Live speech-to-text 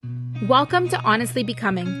Welcome to Honestly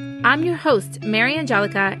Becoming. I'm your host, Mary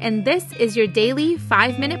Angelica, and this is your daily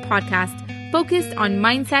 5-minute podcast focused on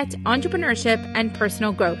mindset, entrepreneurship, and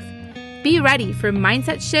personal growth. Be ready for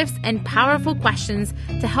mindset shifts and powerful questions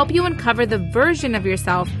to help you uncover the version of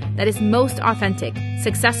yourself that is most authentic,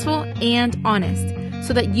 successful, and honest,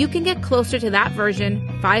 so that you can get closer to that version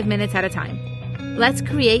 5 minutes at a time. Let's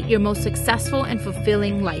create your most successful and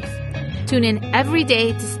fulfilling life. Tune in every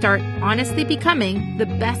day to start honestly becoming the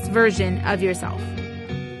best version of yourself.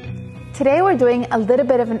 Today we're doing a little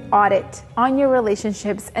bit of an audit on your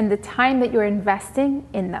relationships and the time that you're investing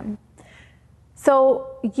in them. So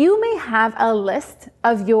you may have a list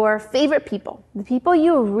of your favorite people, the people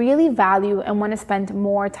you really value and want to spend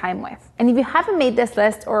more time with. And if you haven't made this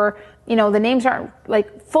list, or the names aren't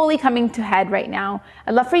fully coming to head right now,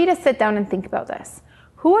 I'd love for you to sit down and think about this.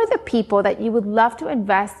 Who are the people that you would love to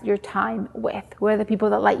invest your time with? Who are the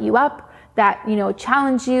people that light you up, that,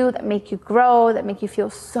 challenge you, that make you grow, that make you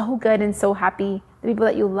feel so good and so happy, the people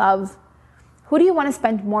that you love? Who do you want to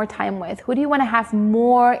spend more time with? Who do you want to have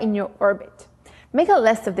more in your orbit? Make a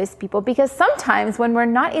list of these people, because sometimes when we're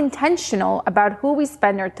not intentional about who we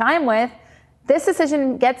spend our time with, this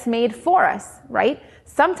decision gets made for us, right?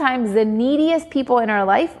 Sometimes the neediest people in our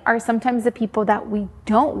life are sometimes the people that we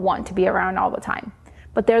don't want to be around all the time.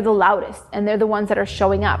 But they're the loudest, and they're the ones that are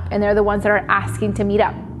showing up, and they're the ones that are asking to meet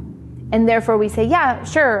up. And therefore we say, yeah,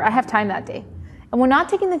 sure, I have time that day. And we're not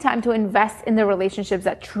taking the time to invest in the relationships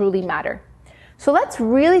that truly matter. So let's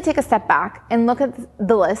really take a step back and look at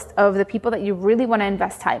the list of the people that you really want to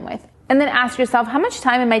invest time with. And then ask yourself, how much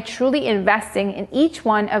time am I truly investing in each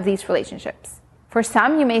one of these relationships? For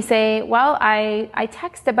some, you may say, well, I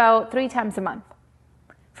text about 3 times a month.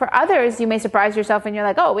 For others, you may surprise yourself and you're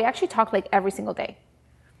like, oh, we actually talk every single day.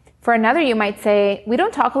 For another, you might say, we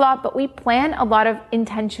don't talk a lot, but we plan a lot of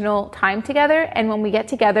intentional time together. And when we get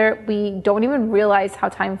together, we don't even realize how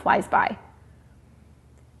time flies by.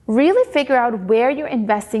 Really figure out where you're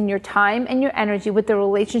investing your time and your energy with the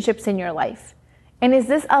relationships in your life. And is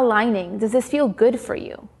this aligning? Does this feel good for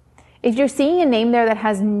you? If you're seeing a name there that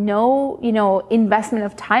has no, investment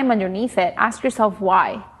of time underneath it, ask yourself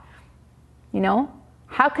why.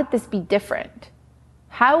 How could this be different?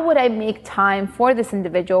 How would I make time for this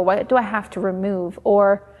individual? What do I have to remove?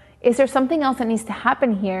 Or is there something else that needs to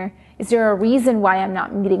happen here? Is there a reason why I'm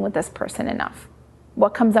not meeting with this person enough?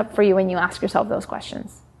 What comes up for you when you ask yourself those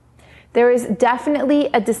questions? There is definitely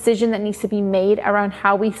a decision that needs to be made around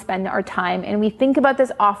how we spend our time. And we think about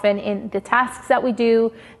this often in the tasks that we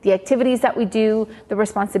do, the activities that we do, the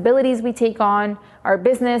responsibilities we take on, our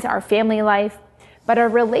business, our family life. But our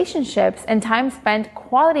relationships and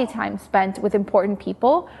quality time spent with important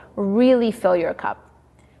people really fill your cup.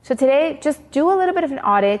 So today, just do a little bit of an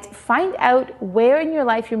audit. Find out where in your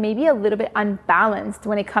life you're maybe a little bit unbalanced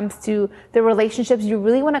when it comes to the relationships you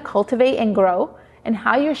really want to cultivate and grow, and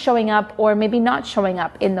how you're showing up or maybe not showing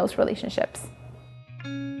up in those relationships.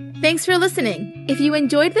 Thanks for listening. If you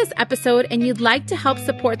enjoyed this episode and you'd like to help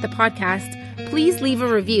support the podcast, please leave a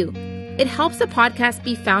review. It helps the podcast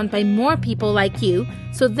be found by more people like you,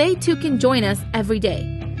 so they too can join us every day.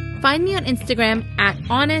 Find me on Instagram at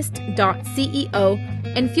honest.ceo,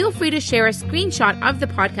 and feel free to share a screenshot of the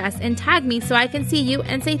podcast and tag me so I can see you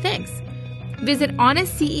and say thanks. Visit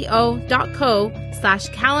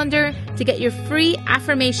honestceo.co/calendar to get your free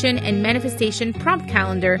affirmation and manifestation prompt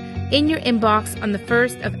calendar in your inbox on the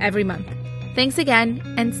 1st of every month. Thanks again,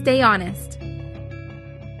 and stay honest.